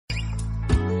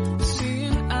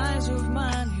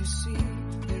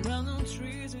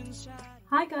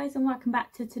Hi guys, and welcome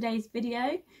back to today's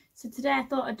video. So today I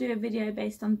thought I'd do a video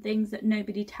based on things that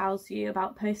nobody tells you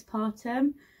about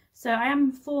postpartum. So I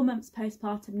am 4 months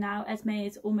postpartum now. Esme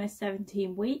is almost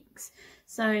 17 weeks.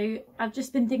 So I've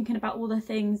just been thinking about all the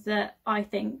things that I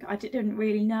think I didn't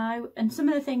really know, and some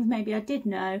of the things maybe I did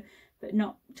know, but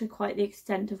not to quite the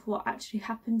extent of what actually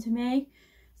happened to me.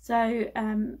 So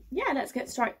yeah, let's get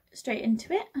straight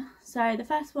into it. So the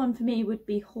first one for me would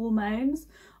be hormones.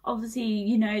 Obviously,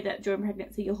 you know that during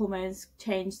pregnancy your hormones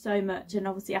change so much, and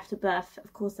obviously after birth,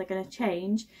 of course, they're going to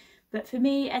change. But for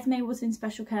me, Esme was in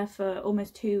special care for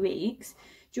almost 2 weeks.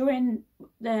 During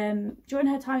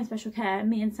her time in special care,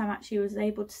 me and Sam actually was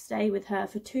able to stay with her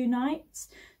for 2 nights.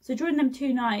 So during them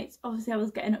 2 nights, obviously I was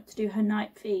getting up to do her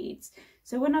night feeds.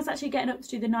 So when I was actually getting up to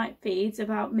do the night feeds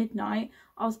about midnight,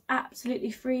 I was absolutely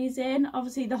freezing.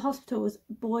 Obviously the hospital was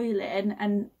boiling,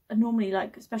 and normally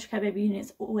like special care baby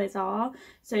units always are.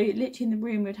 So literally in the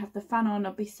room we'd have the fan on,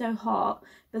 I'd be so hot,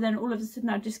 but then all of a sudden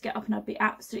I'd just get up and I'd be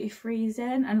absolutely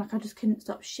freezing, and like I just couldn't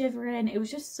stop shivering. It was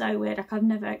just so weird. Like I've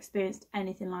never experienced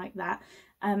anything like that.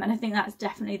 And I think that's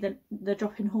definitely the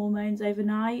drop in hormones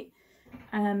overnight.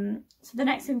 So the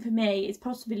next thing for me is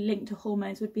possibly linked to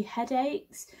hormones would be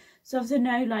headaches. So obviously I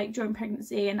know like during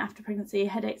pregnancy and after pregnancy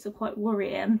headaches are quite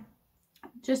worrying,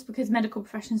 just because medical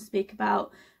professionals speak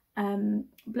about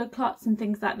blood clots and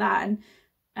things like that,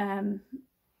 and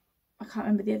I can't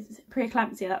remember the other,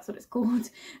 preeclampsia, that's what it's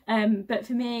called. But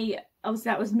for me,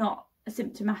 obviously that was not a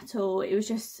symptom at all. It was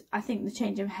just, I think the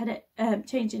change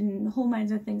in hormones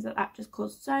and things like that just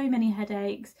caused so many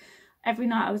headaches. Every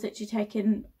night I was literally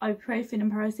taking ibuprofen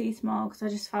and paracetamol because I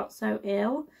just felt so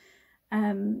ill.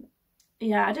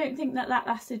 Yeah, I don't think that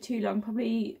lasted too long.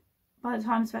 Probably by the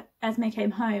time Esme came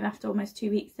home after almost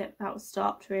 2 weeks, that was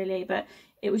stopped really. But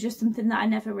it was just something that I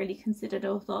never really considered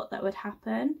or thought that would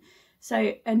happen.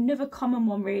 So another common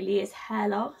one really is hair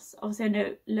loss. Obviously I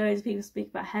know loads of people speak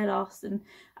about hair loss, and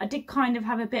I did kind of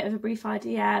have a bit of a brief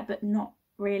idea, but not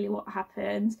really what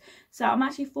happened. So I'm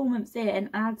actually 4 months in, and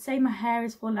I'd say my hair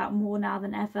is falling out more now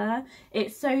than ever.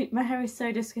 My hair is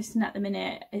so disgusting at the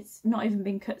minute. It's not even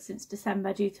been cut since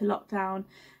December due to lockdown.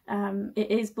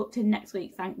 It is booked in next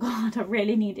week, thank God. I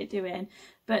really need it doing.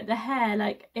 But the hair,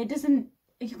 like,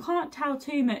 you can't tell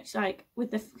too much like with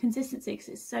the consistency because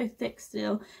it's so thick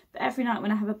still. But every night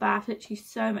when I have a bath, literally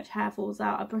so much hair falls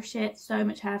out. I brush it, so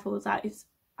much hair falls out.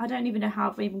 I don't even know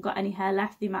how I've even got any hair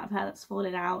left, the amount of hair that's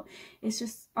falling out. It's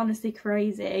just honestly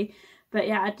crazy. But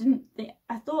yeah,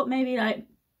 I thought maybe like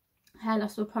hair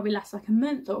loss would probably last like a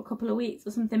month or a couple of weeks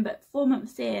or something, but 4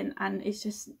 months in and it's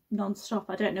just non-stop.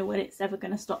 I don't know when it's ever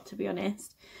going to stop, to be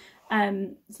honest.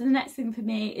 So the next thing for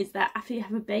me is that after you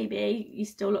have a baby, you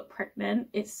still look pregnant.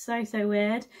 It's so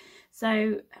weird.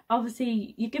 So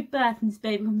obviously you give birth and this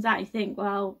baby comes out, you think,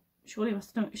 well, surely my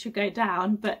stomach should go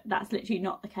down, but that's literally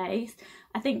not the case.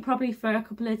 I think probably for a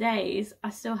couple of days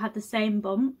I still had the same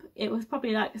bump. It was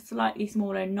probably like slightly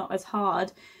smaller and not as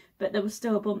hard, but there was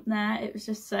still a bump there. It was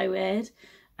just so weird.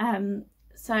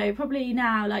 So probably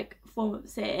now, like 4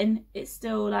 months in, it's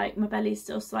still like my belly's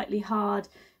still slightly hard,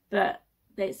 but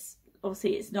it's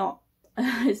obviously it's not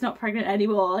it's not pregnant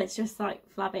anymore. It's just like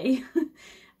flabby.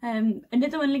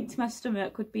 Another one linked to my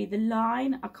stomach would be the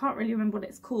line. I can't really remember what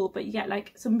it's called, but you get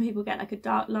like, some people get like a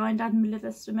dark line down the middle of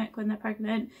their stomach when they're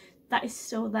pregnant. That is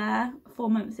still there 4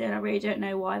 months in. I really don't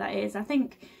know why that is. I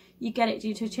think you get it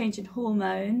due to a change in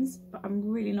hormones, but I'm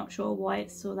really not sure why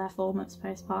it's still there 4 months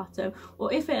postpartum,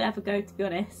 or if it'll ever go, to be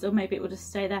honest, or maybe it will just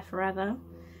stay there forever.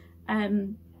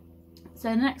 So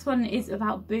the next one is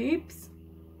about boobs.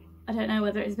 I don't know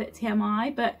whether it's a bit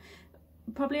TMI, but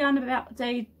probably on about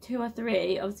day 2 or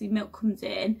 3, obviously milk comes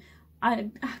in. I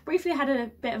briefly had a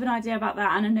bit of an idea about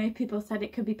that, and I know people said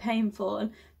it could be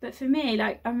painful, but for me,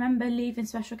 like, I remember leaving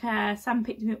special care, Sam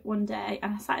picked me up one day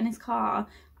and I sat in his car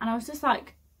and I was just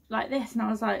like this, and I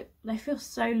was like, they feel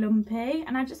so lumpy,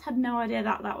 and I just had no idea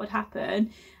that would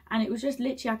happen. And it was just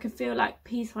literally, I could feel like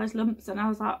pea-sized lumps, and I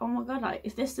was like, oh my God, like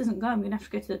if this doesn't go, I'm gonna have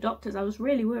to go to the doctors. I was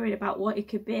really worried about what it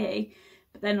could be.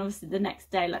 But then obviously the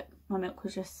next day, like, my milk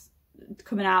was just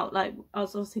coming out. Like, I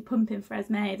was obviously pumping for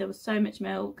Esme, there was so much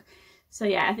milk. So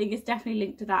yeah, I think it's definitely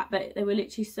linked to that. But they were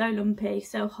literally so lumpy,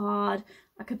 so hard,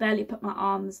 I could barely put my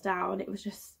arms down. It was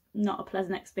just not a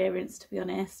pleasant experience, to be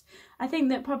honest. I think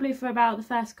that probably for about the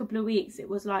first couple of weeks it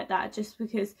was like that, just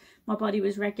because my body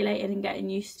was regulating and getting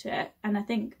used to it. And I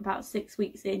think about 6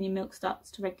 weeks in, your milk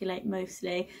starts to regulate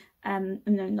mostly, and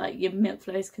then like your milk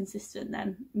flow is consistent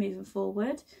then moving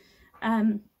forward.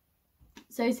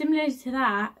 So similar to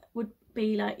that would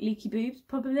be like leaky boobs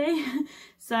probably.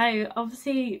 So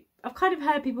obviously I've kind of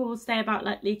heard people say about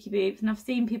like leaky boobs, and I've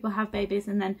seen people have babies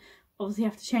and then obviously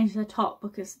have to change their top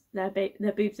because their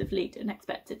boobs have leaked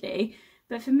unexpectedly.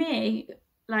 But for me,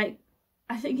 like,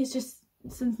 I think it's just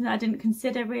something that I didn't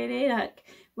consider really. Like,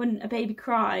 when a baby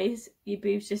cries, your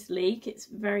boobs just leak. It's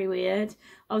very weird.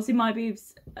 Obviously my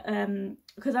boobs,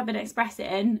 because I've been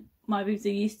expressing, my boobs are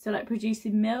used to like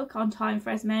producing milk on time for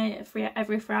Esme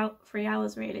every 3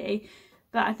 hours really.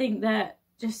 But I think that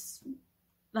just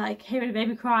like hearing a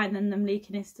baby cry and then them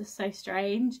leaking is just so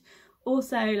strange.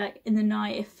 Also, like in the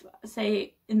night, if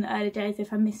say in the early days,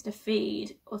 if I missed a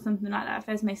feed or something like that, if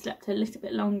Esme slept a little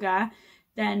bit longer,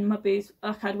 then my boobs,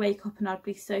 like, I'd wake up and I'd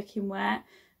be soaking wet.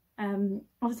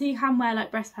 Obviously you can wear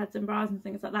like breast pads and bras and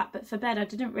things like that, but for bed I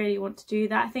didn't really want to do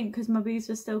that. I think because my boobs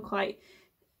were still quite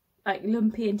like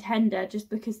lumpy and tender, just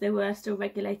because they were still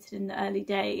regulated in the early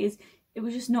days, it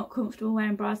was just not comfortable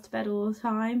wearing bras to bed all the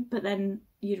time. But then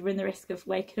you'd run the risk of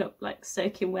waking up like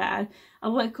soaking wet. I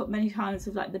woke up many times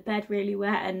with like the bed really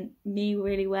wet and me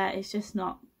really wet. It's just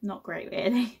not great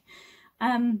really.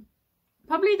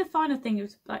 Probably the final thing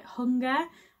was like hunger.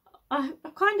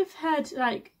 I've kind of heard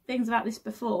like things about this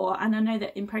before, and I know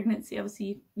that in pregnancy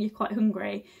obviously you're quite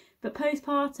hungry, but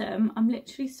postpartum I'm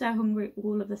literally so hungry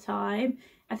all of the time.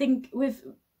 I think with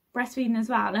breastfeeding as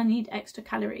well, I need extra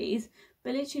calories,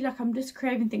 but literally like I'm just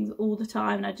craving things all the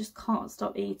time and I just can't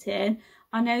stop eating.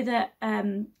 I know that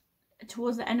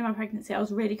towards the end of my pregnancy I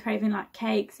was really craving like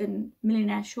cakes and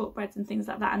millionaire shortbreads and things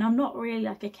like that, and I'm not really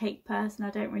like a cake person.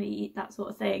 I don't really eat that sort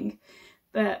of thing.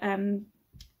 But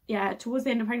yeah, towards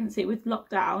the end of pregnancy with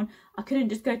lockdown, I couldn't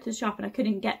just go to the shop and I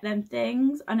couldn't get them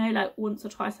things. I know like once or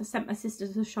twice I sent my sister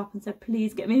to the shop and said,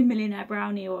 please get me a millionaire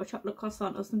brownie or a chocolate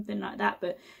croissant or something like that,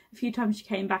 but a few times she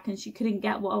came back and she couldn't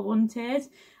get what I wanted.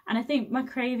 And I think my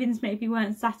cravings maybe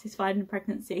weren't satisfied in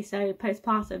pregnancy, so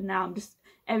postpartum now I'm just,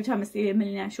 every time I see a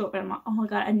millionaire shortbread I'm like, oh my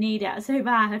god, I need it so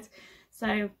bad.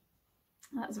 So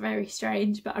that's very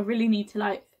strange, but I really need to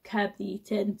like curb the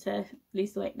eating to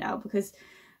lose the weight now, because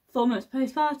 4 months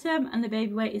postpartum and the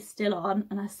baby weight is still on,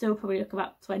 and I still probably look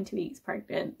about 20 weeks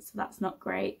pregnant, so that's not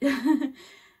great. But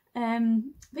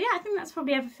yeah, I think that's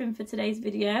probably everything for today's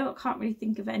video. I can't really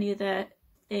think of any other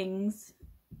things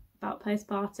about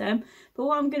postpartum, but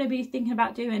what I'm going to be thinking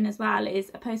about doing as well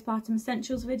is a postpartum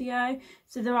essentials video.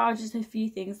 So there are just a few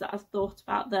things that I've thought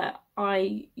about that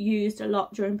I used a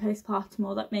lot during postpartum,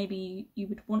 or that maybe you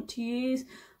would want to use.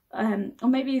 Or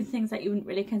maybe things that you wouldn't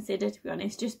really consider, to be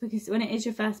honest, just because when it is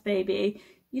your first baby,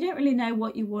 you don't really know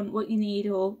what you want, what you need,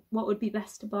 or what would be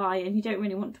best to buy, and you don't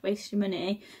really want to waste your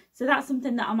money. So that's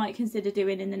something that I might consider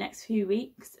doing in the next few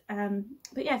weeks.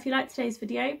 But yeah, if you liked today's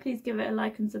video, please give it a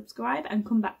like and subscribe, and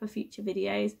come back for future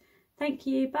videos. Thank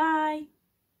you, bye.